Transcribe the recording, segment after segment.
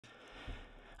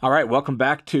All right, welcome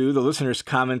back to the listener's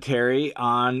commentary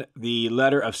on the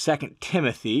letter of 2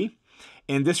 Timothy.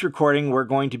 In this recording, we're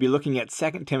going to be looking at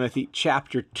 2 Timothy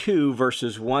chapter 2,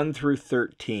 verses 1 through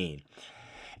 13.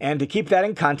 And to keep that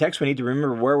in context, we need to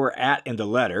remember where we're at in the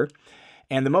letter.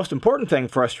 And the most important thing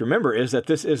for us to remember is that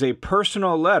this is a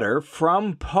personal letter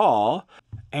from Paul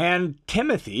and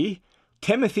Timothy,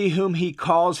 whom he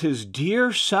calls his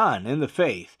dear son in the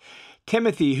faith.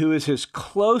 Timothy, who is his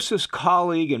closest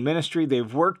colleague in ministry.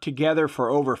 They've worked together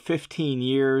for over 15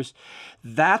 years.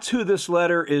 That's who this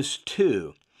letter is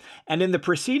to. And in the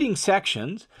preceding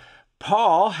sections,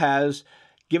 Paul has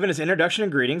given his introduction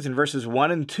and greetings in verses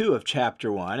 1 and 2 of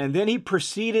chapter 1, and then he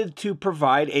proceeded to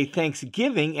provide a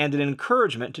thanksgiving and an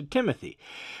encouragement to Timothy.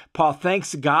 Paul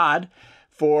thanks God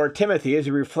for Timothy as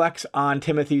he reflects on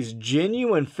Timothy's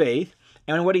genuine faith.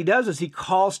 And what he does is he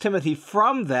calls Timothy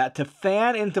from that to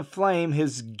fan into flame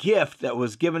his gift that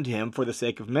was given to him for the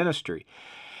sake of ministry.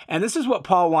 And this is what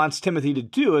Paul wants Timothy to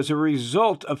do as a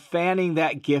result of fanning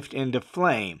that gift into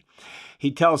flame.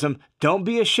 He tells him, don't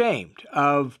be ashamed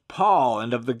of Paul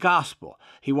and of the gospel.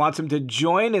 He wants him to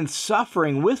join in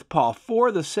suffering with Paul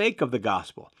for the sake of the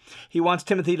gospel. He wants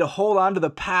Timothy to hold on to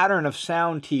the pattern of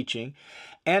sound teaching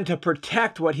and to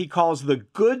protect what he calls the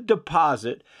good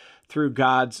deposit through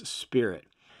God's Spirit.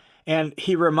 And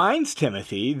he reminds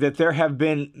Timothy that there have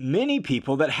been many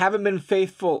people that haven't been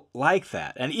faithful like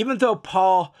that. And even though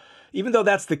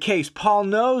that's the case, Paul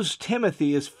knows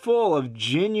Timothy is full of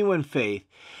genuine faith.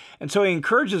 And so he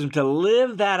encourages him to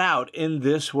live that out in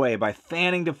this way by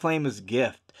fanning to flame his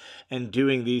gift and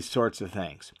doing these sorts of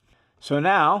things. So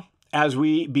now, as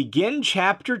we begin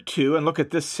chapter 2 and look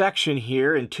at this section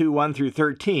here in 2:1 through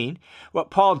 13, what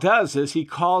Paul does is he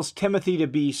calls Timothy to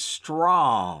be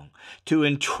strong, to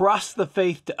entrust the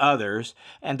faith to others,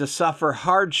 and to suffer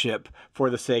hardship for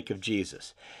the sake of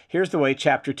Jesus. Here's the way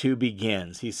chapter 2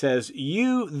 begins. He says,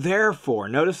 you therefore,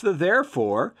 notice the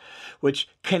therefore, which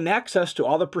connects us to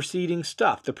all the preceding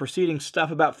stuff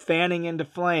about fanning into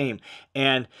flame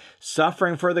and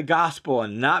suffering for the gospel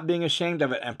and not being ashamed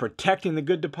of it and protecting the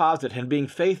good deposit and being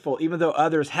faithful even though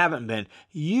others haven't been.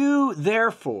 You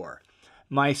therefore,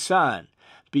 my son,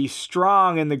 be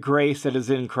strong in the grace that is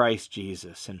in Christ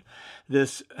Jesus. And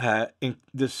this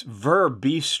verb,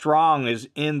 be strong, is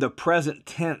in the present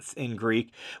tense in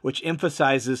Greek, which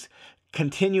emphasizes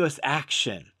continuous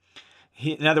action.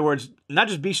 In other words, not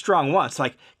just be strong once,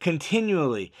 like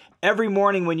continually, every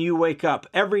morning when you wake up,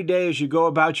 every day as you go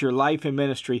about your life and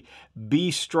ministry,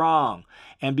 be strong.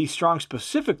 And be strong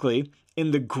specifically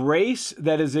in the grace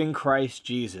that is in Christ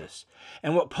Jesus.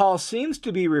 And what Paul seems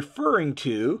to be referring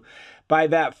to by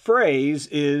that phrase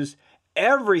is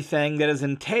everything that is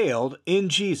entailed in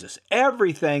Jesus,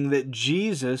 everything that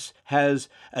Jesus has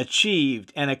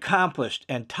achieved and accomplished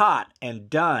and taught and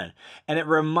done. And it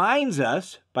reminds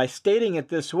us, by stating it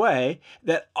this way,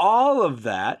 that all of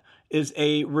that is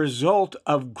a result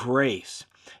of grace.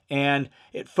 And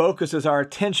it focuses our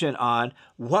attention on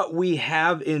what we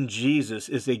have in Jesus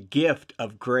is a gift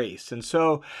of grace. And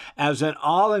so, as an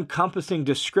all-encompassing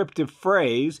descriptive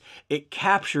phrase, it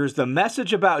captures the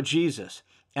message about Jesus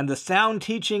and the sound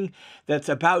teaching that's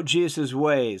about Jesus'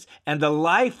 ways and the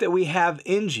life that we have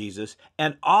in Jesus,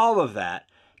 and all of that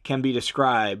can be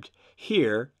described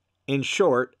here, in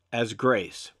short, as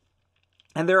grace.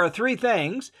 And there are three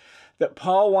things that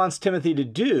Paul wants Timothy to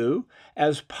do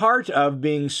as part of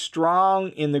being strong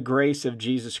in the grace of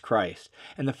Jesus Christ.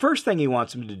 And the first thing he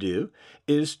wants him to do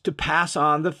is to pass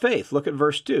on the faith. Look at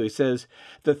verse 2. He says,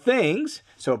 the things,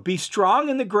 so be strong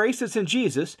in the grace that's in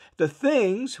Jesus, the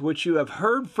things which you have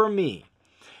heard from me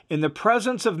in the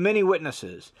presence of many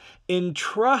witnesses,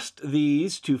 entrust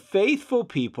these to faithful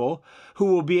people who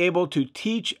will be able to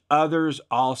teach others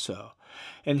also.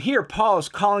 And here Paul is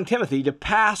calling Timothy to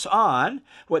pass on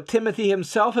what Timothy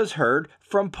himself has heard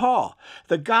from Paul.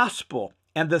 The gospel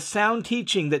and the sound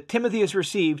teaching that Timothy has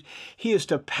received, he is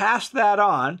to pass that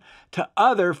on to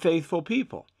other faithful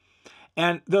people.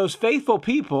 And those faithful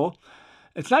people,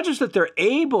 it's not just that they're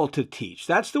able to teach.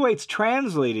 That's the way it's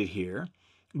translated here.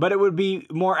 But it would be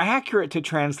more accurate to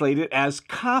translate it as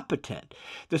competent.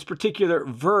 This particular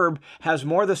verb has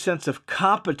more the sense of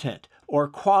competent or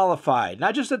qualified.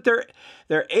 Not just that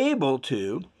they're able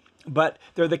to, but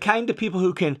they're the kind of people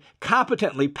who can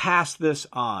competently pass this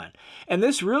on. And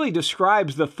this really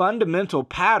describes the fundamental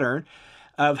pattern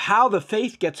of how the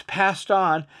faith gets passed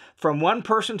on from one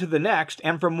person to the next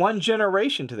and from one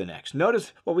generation to the next.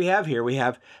 Notice what we have here. We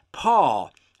have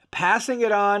Paul passing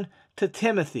it on to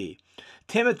Timothy.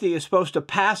 Timothy is supposed to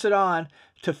pass it on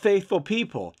to faithful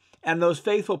people. And those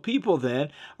faithful people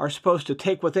then are supposed to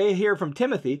take what they hear from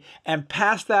Timothy and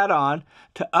pass that on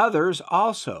to others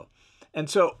also. And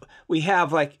so we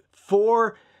have like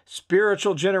 4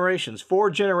 spiritual generations,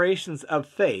 4 generations of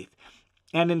faith.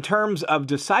 And in terms of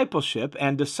discipleship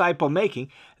and disciple making,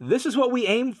 this is what we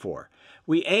aim for.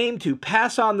 We aim to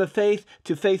pass on the faith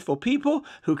to faithful people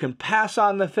who can pass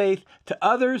on the faith to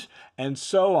others, and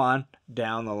so on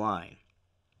down the line.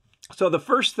 So the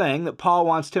first thing that Paul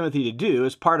wants Timothy to do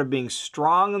as part of being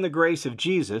strong in the grace of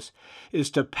Jesus is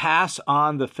to pass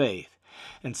on the faith.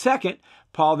 And second,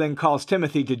 Paul then calls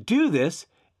Timothy to do this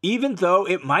even though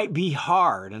it might be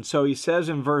hard. And so he says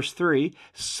in verse 3,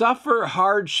 "Suffer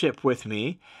hardship with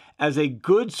me as a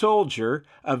good soldier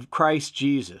of Christ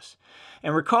Jesus."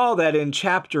 And recall that in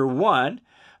chapter 1,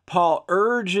 Paul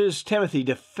urges Timothy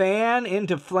to fan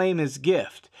into flame his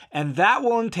gift. And that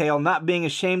will entail not being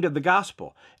ashamed of the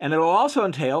gospel. And it will also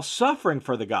entail suffering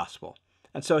for the gospel.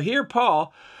 And so here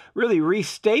Paul really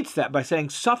restates that by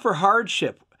saying, "Suffer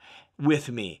hardship with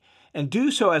me, and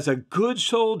do so as a good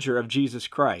soldier of Jesus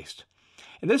Christ."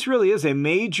 And this really is a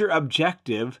major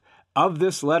objective of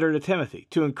this letter to Timothy,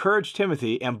 to encourage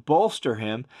Timothy and bolster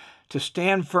him to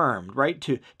stand firm, right?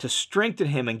 To strengthen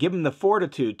him and give him the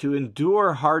fortitude to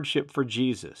endure hardship for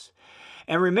Jesus.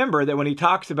 And remember that when he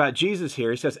talks about Jesus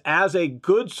here, he says, as a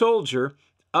good soldier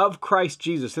of Christ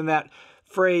Jesus. In that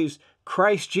phrase,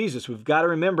 Christ Jesus, we've got to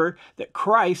remember that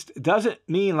Christ doesn't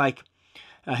mean like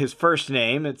his first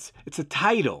name. It's a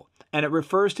title, and it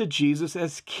refers to Jesus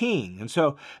as King. And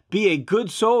so be a good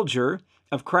soldier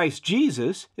of Christ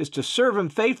Jesus is to serve him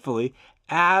faithfully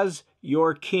as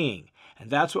your King. And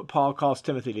that's what Paul calls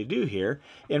Timothy to do here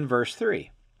in verse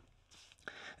 3.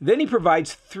 Then he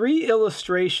provides 3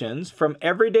 illustrations from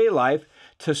everyday life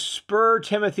to spur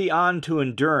Timothy on to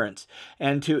endurance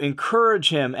and to encourage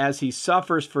him as he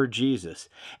suffers for Jesus.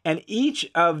 And each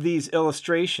of these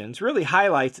illustrations really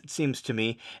highlights, it seems to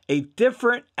me, a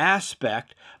different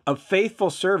aspect of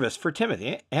faithful service for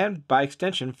Timothy and, by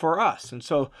extension, for us. And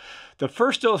so the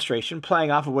first illustration, playing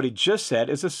off of what he just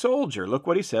said, is a soldier. Look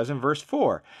what he says in verse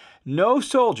 4. No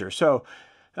soldier. So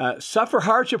suffer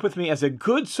hardship with me as a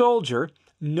good soldier.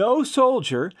 No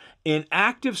soldier in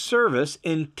active service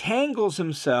entangles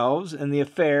himself in the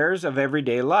affairs of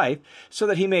everyday life so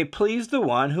that he may please the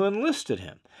one who enlisted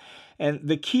him. And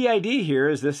the key idea here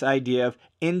is this idea of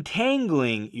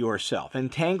entangling yourself,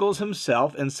 entangles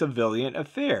himself in civilian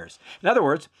affairs. In other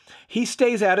words, he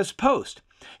stays at his post.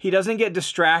 He doesn't get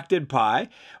distracted by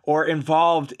or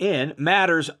involved in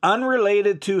matters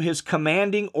unrelated to his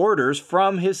commanding orders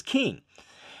from his king.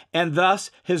 And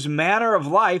thus, his manner of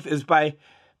life is by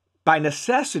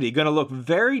necessity going to look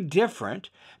very different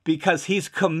because he's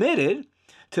committed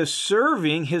to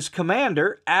serving his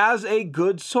commander as a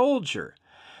good soldier.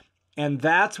 And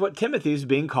that's what Timothy is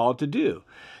being called to do.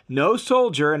 No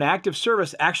soldier in active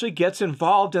service actually gets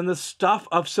involved in the stuff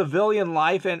of civilian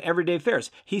life and everyday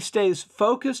affairs. He stays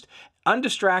focused,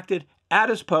 undistracted, at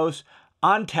his post,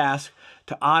 on task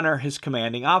to honor his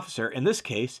commanding officer, in this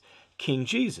case, King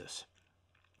Jesus.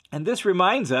 And this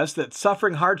reminds us that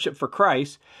suffering hardship for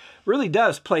Christ really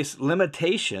does place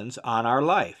limitations on our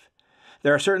life.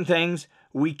 There are certain things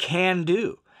we can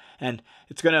do, and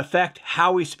it's going to affect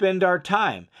how we spend our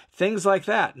time, things like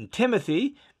that. And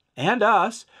Timothy and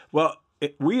us,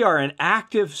 we are in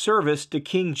active service to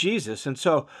King Jesus, and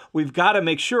so we've got to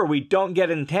make sure we don't get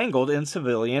entangled in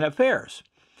civilian affairs,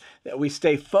 that we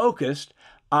stay focused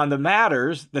on the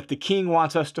matters that the King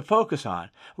wants us to focus on.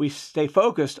 We stay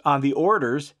focused on the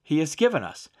orders he has given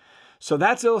us. So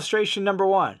that's illustration number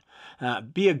 1.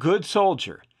 Be a good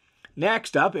soldier.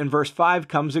 Next up, in verse 5,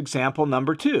 comes example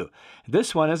number 2.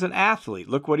 This one is an athlete.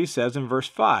 Look what he says in verse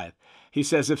 5. He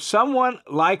says, if someone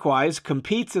likewise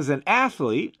competes as an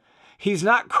athlete, he's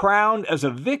not crowned as a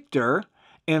victor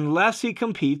unless he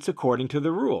competes according to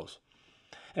the rules.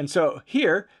 And so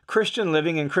here, Christian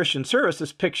living and Christian service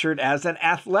is pictured as an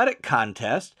athletic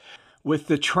contest with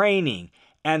the training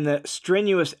and the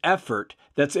strenuous effort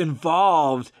that's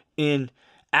involved in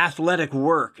athletic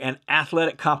work and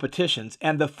athletic competitions.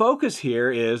 And the focus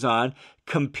here is on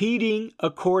competing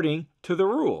according to the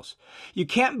rules. You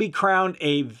can't be crowned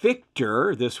a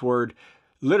victor. This word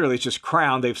literally is just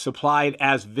crown. They've supplied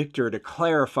as victor to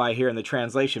clarify here in the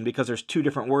translation because there's 2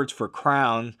 different words for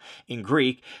crown in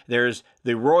Greek. There's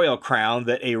the royal crown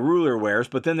that a ruler wears,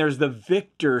 but then there's the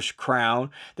victor's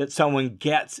crown that someone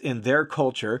gets in their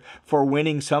culture for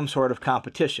winning some sort of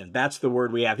competition. That's the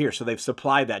word we have here. So they've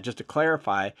supplied that just to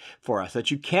clarify for us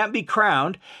that you can't be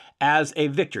crowned as a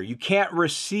victor. You can't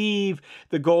receive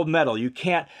the gold medal. You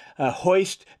can't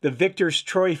hoist the victor's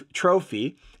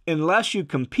trophy unless you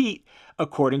compete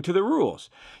according to the rules.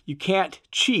 You can't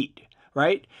cheat,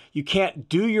 right? You can't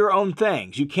do your own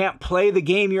things. You can't play the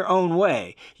game your own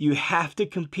way. You have to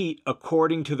compete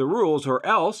according to the rules, or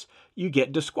else you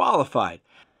get disqualified.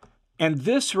 And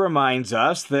this reminds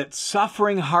us that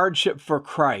suffering hardship for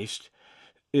Christ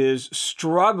is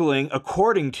struggling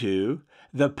according to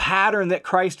the pattern that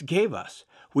Christ gave us.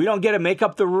 We don't get to make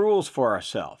up the rules for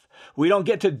ourselves. We don't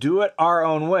get to do it our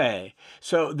own way.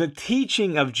 So the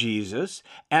teaching of Jesus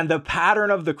and the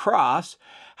pattern of the cross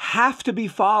have to be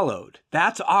followed.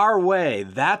 That's our way.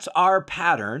 That's our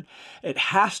pattern. It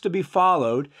has to be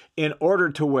followed in order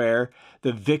to wear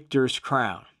the victor's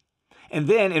crown. And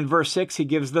then in verse 6, he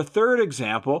gives the third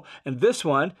example, and this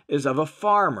one is of a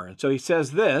farmer. And so he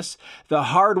says this: the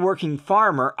hardworking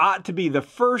farmer ought to be the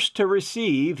first to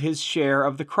receive his share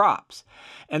of the crops.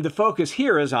 And the focus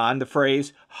here is on the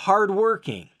phrase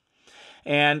hardworking.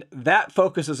 And that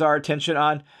focuses our attention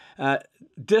on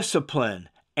discipline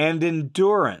and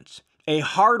endurance. A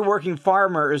hardworking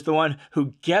farmer is the one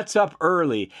who gets up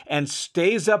early and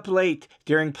stays up late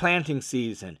during planting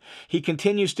season. He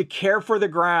continues to care for the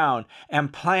ground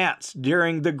and plants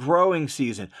during the growing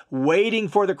season, waiting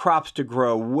for the crops to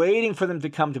grow, waiting for them to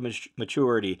come to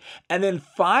maturity. And then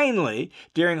finally,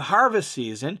 during harvest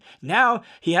season, now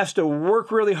he has to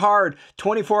work really hard,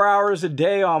 24 hours a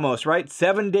day almost, right?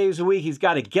 7 days a week. He's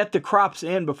got to get the crops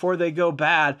in before they go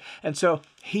bad. And so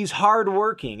he's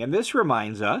hardworking. And this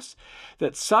reminds us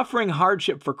that suffering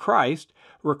hardship for Christ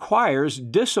requires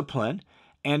discipline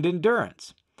and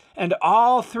endurance. And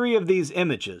all three of these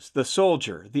images, the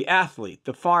soldier, the athlete,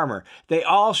 the farmer, they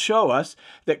all show us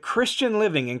that Christian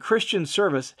living and Christian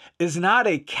service is not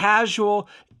a casual,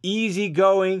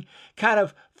 easygoing, kind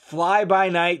of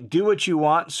fly-by-night, do what you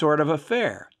want sort of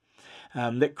affair.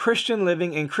 That Christian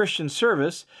living and Christian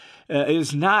service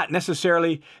is not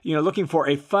necessarily, looking for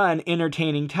a fun,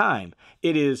 entertaining time.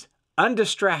 It is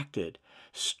undistracted,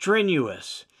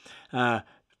 strenuous,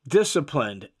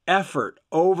 disciplined effort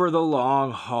over the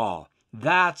long haul.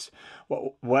 That's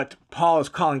what Paul is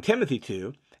calling Timothy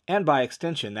to, and by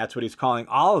extension, that's what he's calling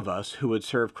all of us who would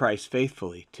serve Christ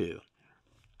faithfully to.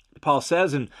 Paul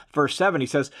says in verse 7, he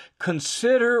says,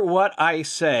 "Consider what I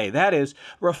say." That is,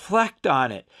 reflect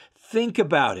on it, think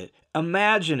about it,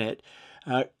 imagine it,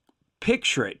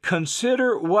 picture it.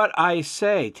 Consider what I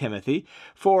say, Timothy,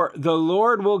 for the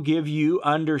Lord will give you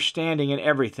understanding in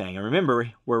everything. And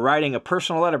remember, we're writing a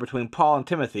personal letter between Paul and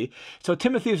Timothy. So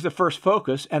Timothy is the first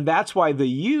focus, and that's why the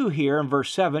you here in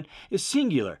verse 7 is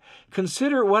singular.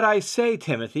 Consider what I say,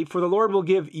 Timothy, for the Lord will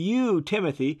give you,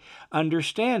 Timothy,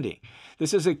 understanding.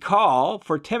 This is a call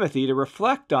for Timothy to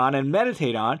reflect on and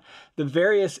meditate on the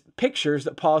various pictures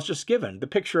that Paul's just given. The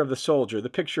picture of the soldier, the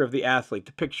picture of the athlete,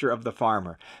 the picture of the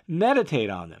farmer. Meditate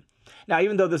on them. Now,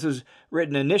 even though this is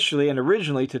written initially and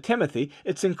originally to Timothy,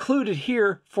 it's included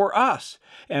here for us.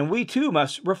 And we too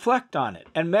must reflect on it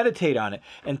and meditate on it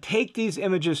and take these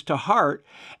images to heart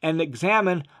and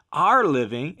examine our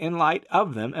living in light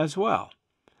of them as well.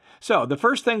 So the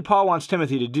first thing Paul wants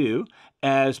Timothy to do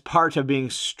as part of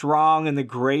being strong in the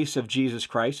grace of Jesus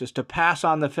Christ is to pass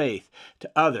on the faith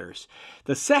to others.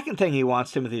 The second thing he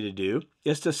wants Timothy to do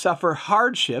is to suffer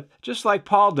hardship, just like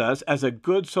Paul does as a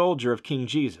good soldier of King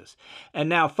Jesus. And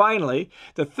now finally,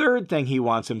 the third thing he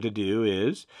wants him to do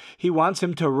is he wants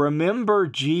him to remember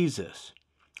Jesus,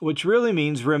 which really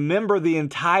means remember the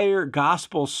entire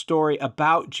gospel story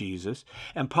about Jesus.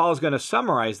 And Paul is going to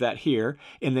summarize that here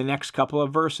in the next couple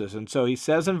of verses. And so he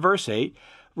says in verse 8,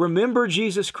 remember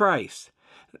Jesus Christ.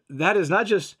 That is not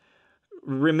just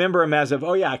remember him as of,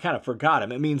 oh yeah, I kind of forgot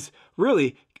him. It means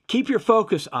really keep your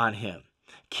focus on him.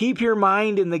 Keep your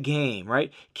mind in the game,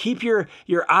 right? Keep your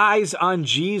eyes on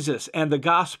Jesus and the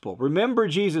gospel. Remember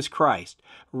Jesus Christ,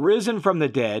 risen from the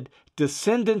dead,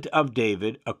 descendant of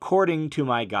David, according to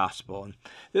my gospel. And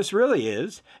this really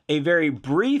is a very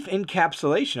brief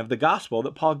encapsulation of the gospel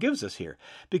that Paul gives us here.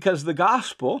 Because the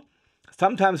gospel,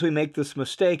 sometimes we make this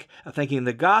mistake of thinking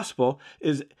the gospel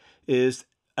is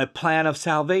a plan of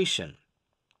salvation.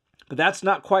 But that's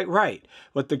not quite right.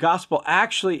 What the gospel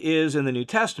actually is in the New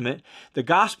Testament, the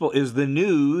gospel is the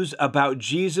news about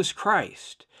Jesus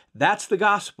Christ. That's the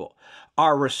gospel.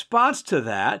 Our response to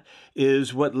that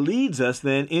is what leads us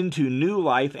then into new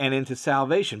life and into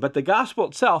salvation. But the gospel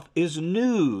itself is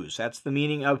news. That's the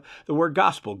meaning of the word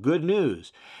gospel, good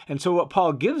news. And so what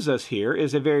Paul gives us here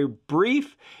is a very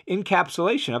brief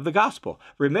encapsulation of the gospel.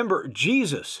 Remember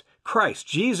Jesus Christ,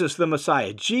 Jesus the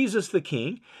Messiah, Jesus the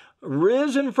King,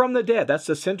 risen from the dead. That's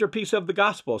the centerpiece of the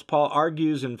gospel, as Paul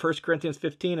argues in 1 Corinthians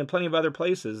 15 and plenty of other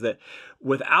places, that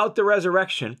without the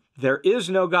resurrection, there is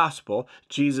no gospel,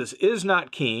 Jesus is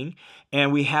not king,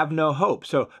 and we have no hope.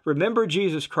 So remember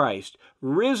Jesus Christ,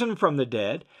 risen from the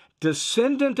dead,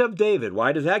 descendant of David.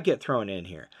 Why does that get thrown in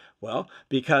here? Well,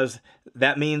 because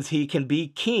that means he can be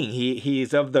king.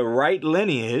 He's of the right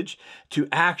lineage to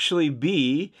actually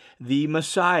be the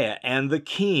Messiah and the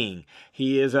king.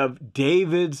 He is of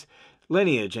David's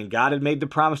lineage, and God had made the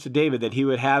promise to David that he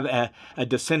would have a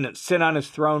descendant sit on his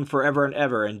throne forever and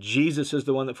ever, and Jesus is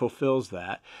the one that fulfills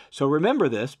that. So remember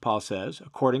this, Paul says,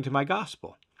 according to my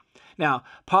gospel. Now,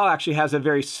 Paul actually has a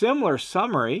very similar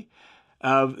summary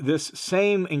of this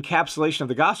same encapsulation of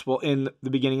the gospel in the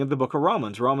beginning of the book of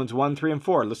Romans, Romans 1, 3, and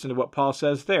 4. Listen to what Paul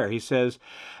says there. He says,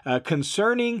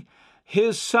 concerning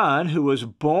his son who was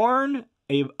born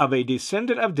of a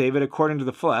descendant of David according to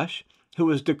the flesh, who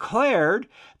was declared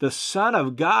the Son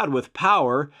of God with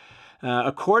power,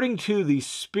 according to the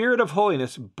Spirit of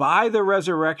holiness, by the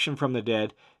resurrection from the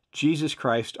dead, Jesus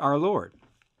Christ our Lord.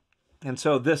 And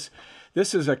so this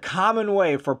is a common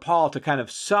way for Paul to kind of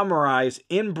summarize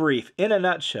in brief, in a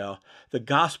nutshell, the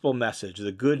gospel message,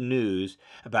 the good news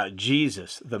about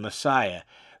Jesus, the Messiah,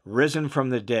 risen from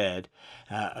the dead,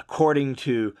 according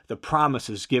to the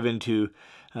promises given to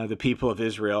the people of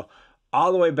Israel,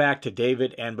 all the way back to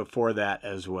David and before that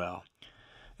as well.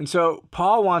 And so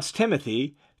Paul wants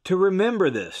Timothy to remember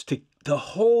this, to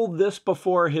hold this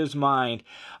before his mind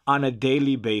on a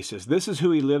daily basis. This is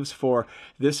who he lives for.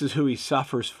 This is who he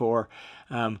suffers for.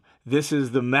 This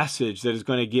is the message that is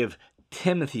going to give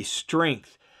Timothy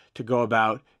strength to go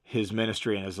about his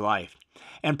ministry and his life.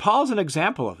 And Paul's an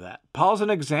example of that. Paul's an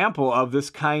example of this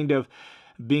kind of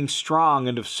being strong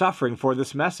and of suffering for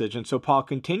this message. And so Paul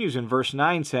continues in verse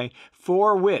 9 saying,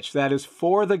 for which, that is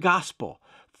for the gospel,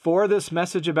 for this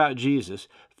message about Jesus,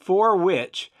 for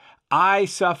which I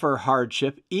suffer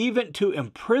hardship, even to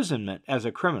imprisonment as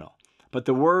a criminal. But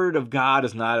the word of God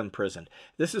is not imprisoned.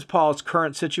 This is Paul's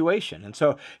current situation. And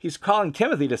so he's calling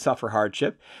Timothy to suffer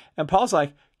hardship. And Paul's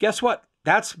like, guess what?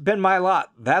 That's been my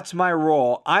lot. That's my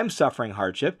role. I'm suffering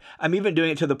hardship. I'm even doing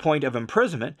it to the point of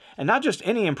imprisonment. And not just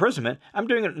any imprisonment. I'm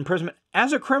doing it imprisonment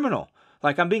as a criminal.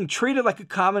 Like I'm being treated like a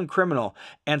common criminal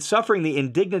and suffering the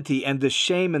indignity and the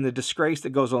shame and the disgrace that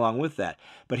goes along with that.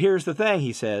 But here's the thing,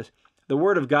 he says, the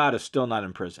word of God is still not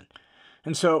in prison.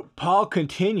 And so Paul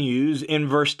continues in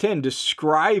verse 10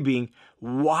 describing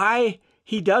why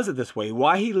he does it this way,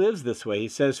 why he lives this way. He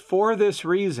says, for this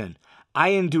reason, I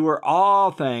endure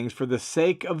all things for the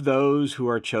sake of those who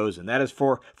are chosen. That is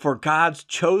for God's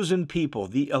chosen people,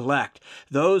 the elect,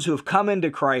 those who have come into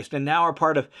Christ and now are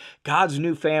part of God's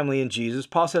new family in Jesus.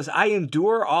 Paul says, I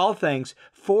endure all things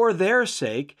for their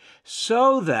sake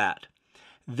so that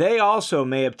they also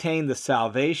may obtain the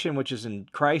salvation which is in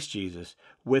Christ Jesus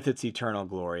with its eternal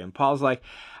glory. And Paul's like,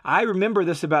 I remember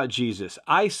this about Jesus.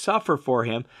 I suffer for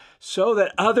him so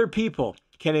that other people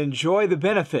can enjoy the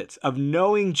benefits of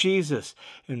knowing Jesus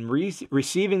and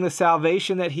receiving the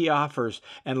salvation that he offers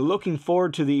and looking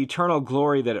forward to the eternal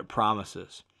glory that it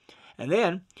promises. And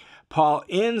then Paul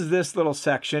ends this little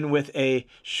section with a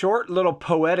short little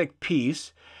poetic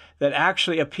piece that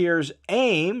actually appears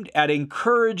aimed at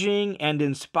encouraging and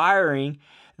inspiring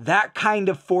that kind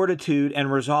of fortitude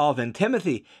and resolve in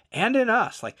Timothy and in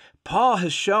us. Like Paul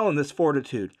has shown this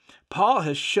fortitude. Paul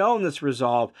has shown this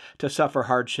resolve to suffer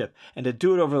hardship and to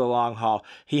do it over the long haul.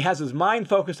 He has his mind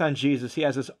focused on Jesus. He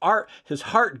has his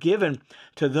heart given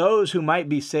to those who might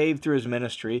be saved through his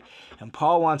ministry. And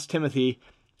Paul wants Timothy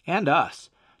and us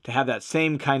to have that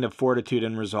same kind of fortitude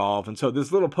and resolve. And so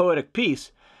this little poetic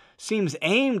piece seems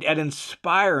aimed at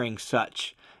inspiring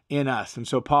such in us. And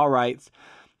so Paul writes,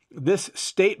 this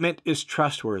statement is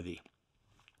trustworthy.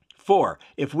 For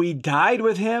if we died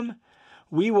with him,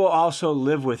 we will also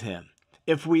live with him.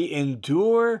 If we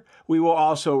endure, we will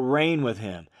also reign with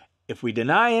him. If we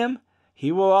deny him,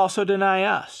 he will also deny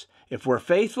us. If we're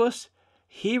faithless,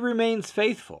 he remains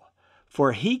faithful,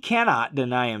 for he cannot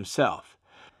deny himself.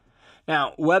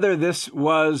 Now, whether this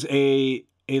was a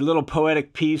little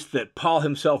poetic piece that Paul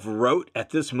himself wrote at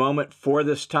this moment for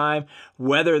this time,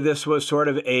 whether this was sort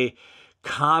of a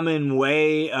common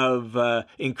way of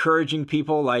encouraging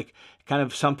people, like kind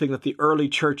of something that the early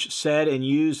church said and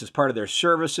used as part of their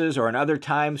services or in other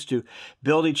times to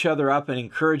build each other up and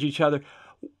encourage each other.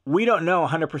 We don't know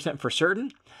 100% for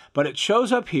certain, but it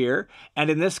shows up here. And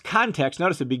in this context,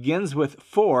 notice it begins with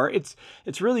for. It's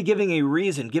really giving a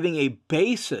reason, giving a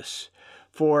basis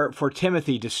for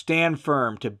Timothy to stand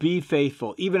firm, to be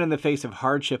faithful, even in the face of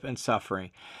hardship and suffering.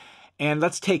 And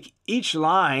let's take each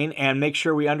line and make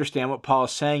sure we understand what Paul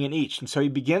is saying in each. And so he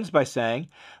begins by saying,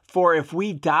 "For if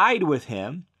we died with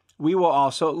him, we will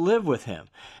also live with him."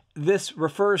 This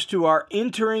refers to our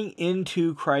entering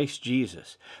into Christ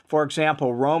Jesus. For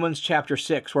example, Romans chapter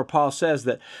 6, where Paul says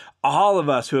that all of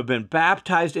us who have been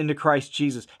baptized into Christ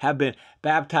Jesus have been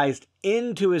baptized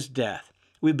into his death.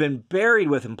 We've been buried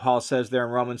with him, Paul says there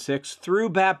in Romans 6, through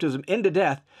baptism into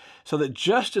death, so that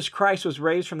just as Christ was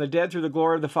raised from the dead through the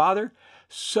glory of the Father,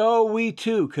 so we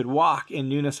too could walk in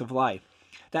newness of life.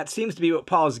 That seems to be what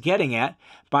Paul is getting at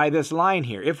by this line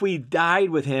here. If we died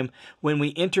with him when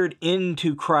we entered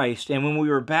into Christ and when we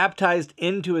were baptized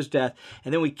into his death,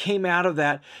 and then we came out of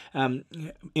that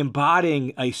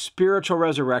embodying a spiritual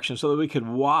resurrection so that we could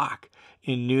walk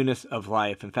in newness of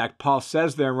life. In fact, Paul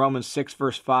says there in Romans 6,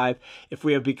 verse 5, if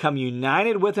we have become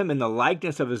united with him in the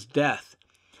likeness of his death,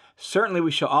 certainly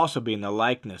we shall also be in the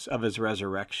likeness of his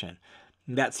resurrection.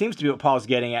 And that seems to be what Paul's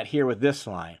getting at here with this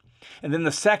line. And then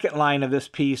the second line of this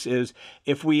piece is,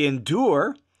 if we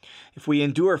endure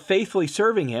faithfully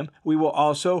serving him, we will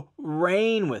also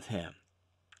reign with him.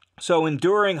 So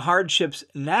enduring hardships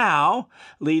now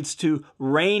leads to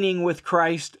reigning with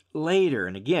Christ later.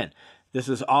 And again, this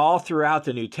is all throughout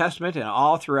the New Testament and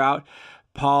all throughout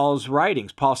Paul's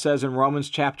writings. Paul says in Romans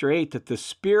chapter 8 that the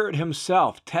Spirit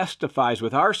himself testifies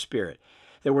with our spirit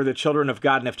that we're the children of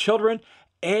God. And if children,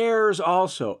 heirs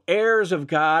also, heirs of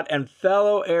God and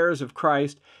fellow heirs of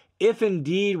Christ, if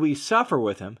indeed we suffer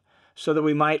with him, so that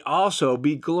we might also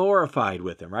be glorified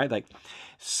with him, right? Like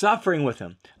suffering with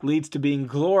him leads to being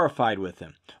glorified with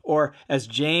him. Or as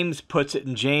James puts it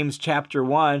in James chapter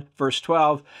 1, verse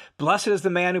 12, blessed is the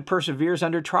man who perseveres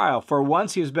under trial, for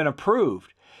once he has been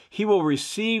approved, he will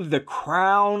receive the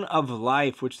crown of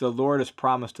life which the Lord has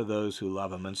promised to those who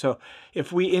love him. And so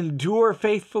if we endure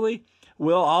faithfully,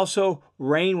 we'll also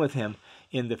reign with him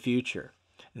in the future.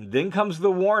 And then comes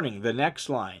the warning, the next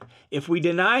line. If we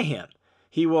deny him,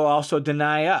 he will also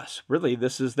deny us. Really,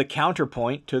 this is the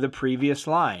counterpoint to the previous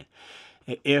line.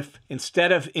 If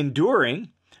instead of enduring,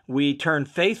 we turn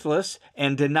faithless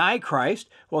and deny Christ,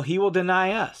 well, he will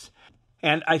deny us.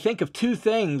 And I think of two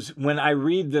things when I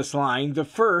read this line. The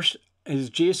first is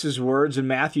Jesus' words in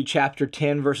Matthew chapter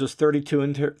 10, verses 32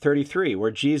 and 33,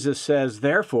 where Jesus says,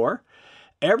 therefore,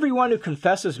 everyone who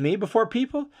confesses me before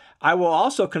people, I will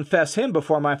also confess him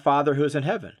before my Father who is in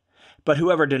heaven. But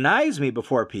whoever denies me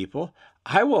before people,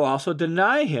 I will also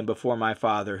deny him before my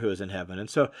Father who is in heaven. And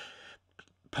so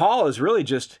Paul is really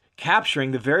just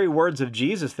capturing the very words of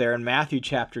Jesus there in Matthew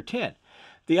chapter 10.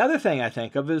 The other thing I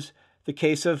think of is the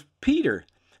case of Peter,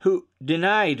 who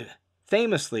denied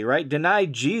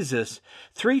Jesus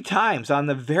 3 times on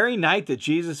the very night that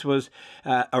Jesus was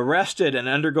arrested and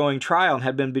undergoing trial and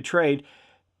had been betrayed.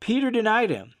 Peter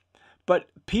denied him. But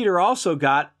Peter also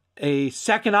got a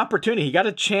second opportunity. He got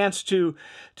a chance to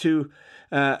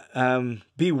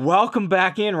be welcomed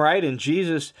back in, right? And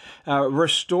Jesus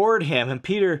restored him. And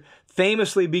Peter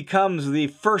famously becomes the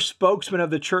first spokesman of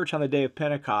the church on the day of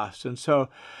Pentecost. And so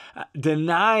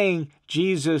denying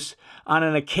Jesus on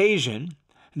an occasion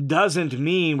doesn't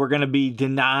mean we're going to be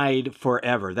denied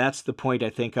forever. That's the point I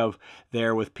think of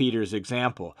there with Peter's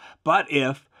example. But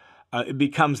if it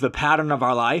becomes the pattern of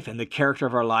our life and the character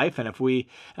of our life, and if we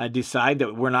decide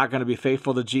that we're not going to be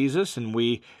faithful to Jesus and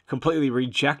we completely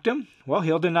reject him, well,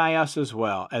 he'll deny us as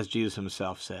well, as Jesus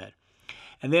himself said.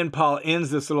 And then Paul ends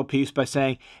this little piece by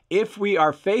saying, if we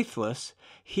are faithless,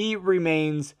 he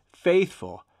remains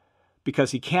faithful because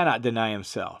he cannot deny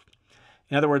himself.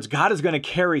 In other words, God is going to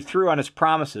carry through on his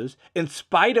promises in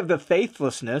spite of the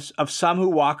faithlessness of some who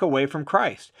walk away from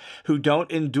Christ, who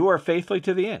don't endure faithfully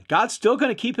to the end. God's still going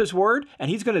to keep his word, and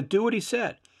he's going to do what he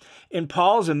said. In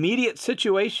Paul's immediate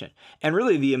situation, and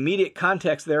really the immediate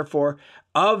context, therefore,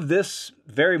 of this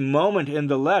very moment in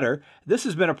the letter, this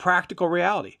has been a practical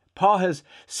reality. Paul has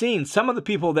seen some of the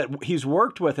people that he's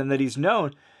worked with and that he's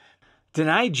known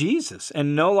deny Jesus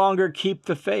and no longer keep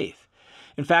the faith.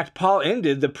 In fact, Paul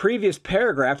ended the previous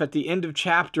paragraph at the end of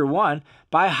chapter 1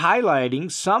 by highlighting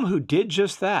some who did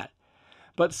just that.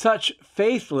 But such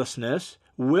faithlessness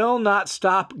will not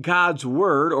stop God's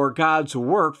word or God's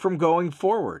work from going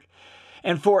forward.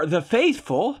 And for the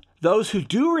faithful, those who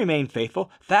do remain faithful,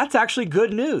 that's actually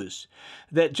good news.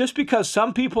 That just because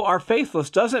some people are faithless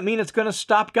doesn't mean it's going to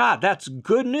stop God. That's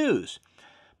good news.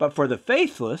 But for the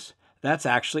faithless, that's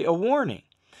actually a warning.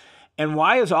 And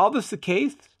why is all this the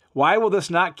case? Why will this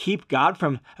not keep God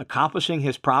from accomplishing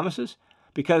his promises?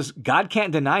 Because God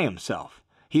can't deny himself.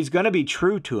 He's going to be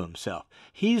true to himself.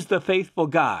 He's the faithful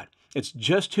God. It's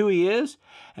just who he is,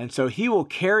 and so he will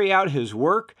carry out his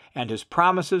work and his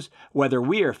promises whether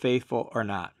we are faithful or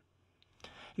not.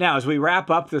 Now, as we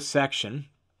wrap up this section,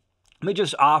 let me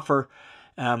just offer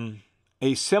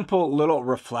a simple little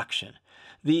reflection.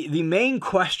 The main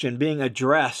question being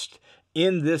addressed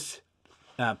in this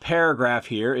paragraph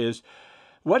here is,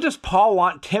 what does Paul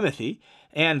want Timothy,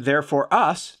 and therefore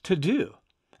us, to do?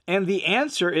 And the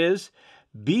answer is,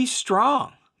 be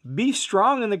strong. Be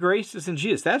strong in the grace that's in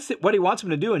Jesus. That's what he wants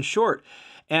him to do in short.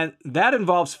 And that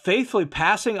involves faithfully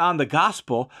passing on the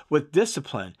gospel with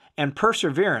discipline and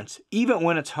perseverance, even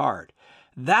when it's hard.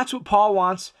 That's what Paul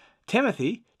wants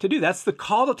Timothy to do. That's the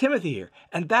call to Timothy here.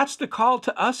 And that's the call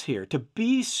to us here, to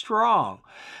be strong.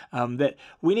 That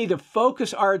we need to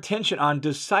focus our attention on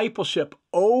discipleship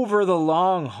over the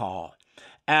long haul.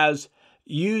 As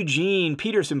Eugene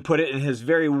Peterson put it in his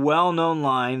very well-known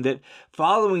line, that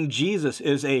following Jesus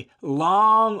is a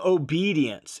long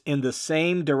obedience in the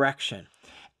same direction.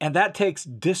 And that takes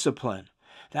discipline.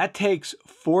 That takes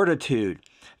fortitude.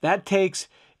 That takes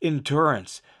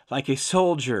endurance, like a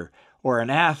soldier or an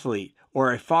athlete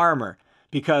or a farmer.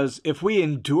 Because if we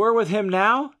endure with him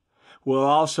now, we'll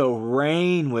also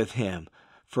reign with him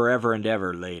forever and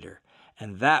ever later.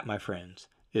 And that, my friends,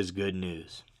 is good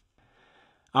news.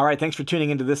 All right, thanks for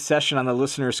tuning into this session on the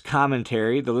Listener's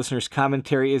Commentary. The Listener's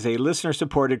Commentary is a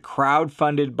listener-supported,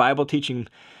 crowd-funded Bible teaching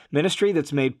ministry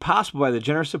that's made possible by the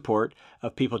generous support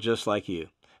of people just like you.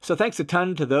 So thanks a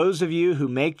ton to those of you who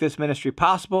make this ministry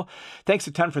possible. Thanks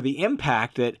a ton for the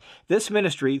impact that this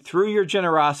ministry, through your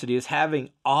generosity, is having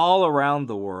all around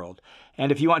the world.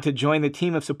 And if you want to join the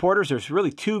team of supporters, there's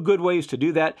really two good ways to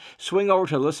do that. Swing over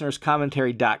to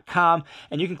listenerscommentary.com,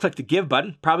 and you can click the Give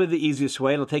button, probably the easiest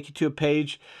way. It'll take you to a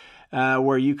page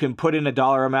where you can put in a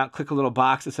dollar amount, click a little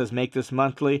box that says Make This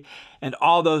Monthly, and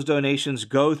all those donations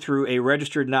go through a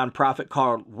registered nonprofit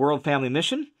called World Family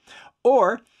Mission.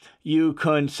 Or you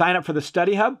can sign up for the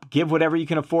Study Hub, give whatever you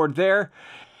can afford there.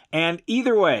 And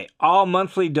either way, all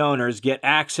monthly donors get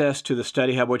access to the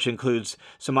Study Hub, which includes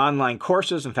some online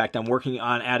courses. In fact, I'm working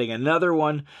on adding another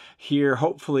one here,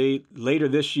 hopefully later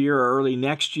this year or early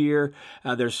next year.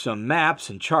 There's some maps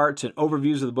and charts and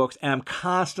overviews of the books, and I'm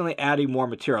constantly adding more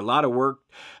material. A lot of work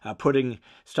putting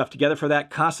stuff together for that,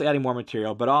 constantly adding more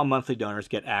material, but all monthly donors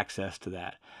get access to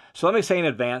that. So let me say in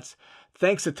advance,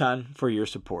 thanks a ton for your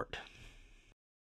support.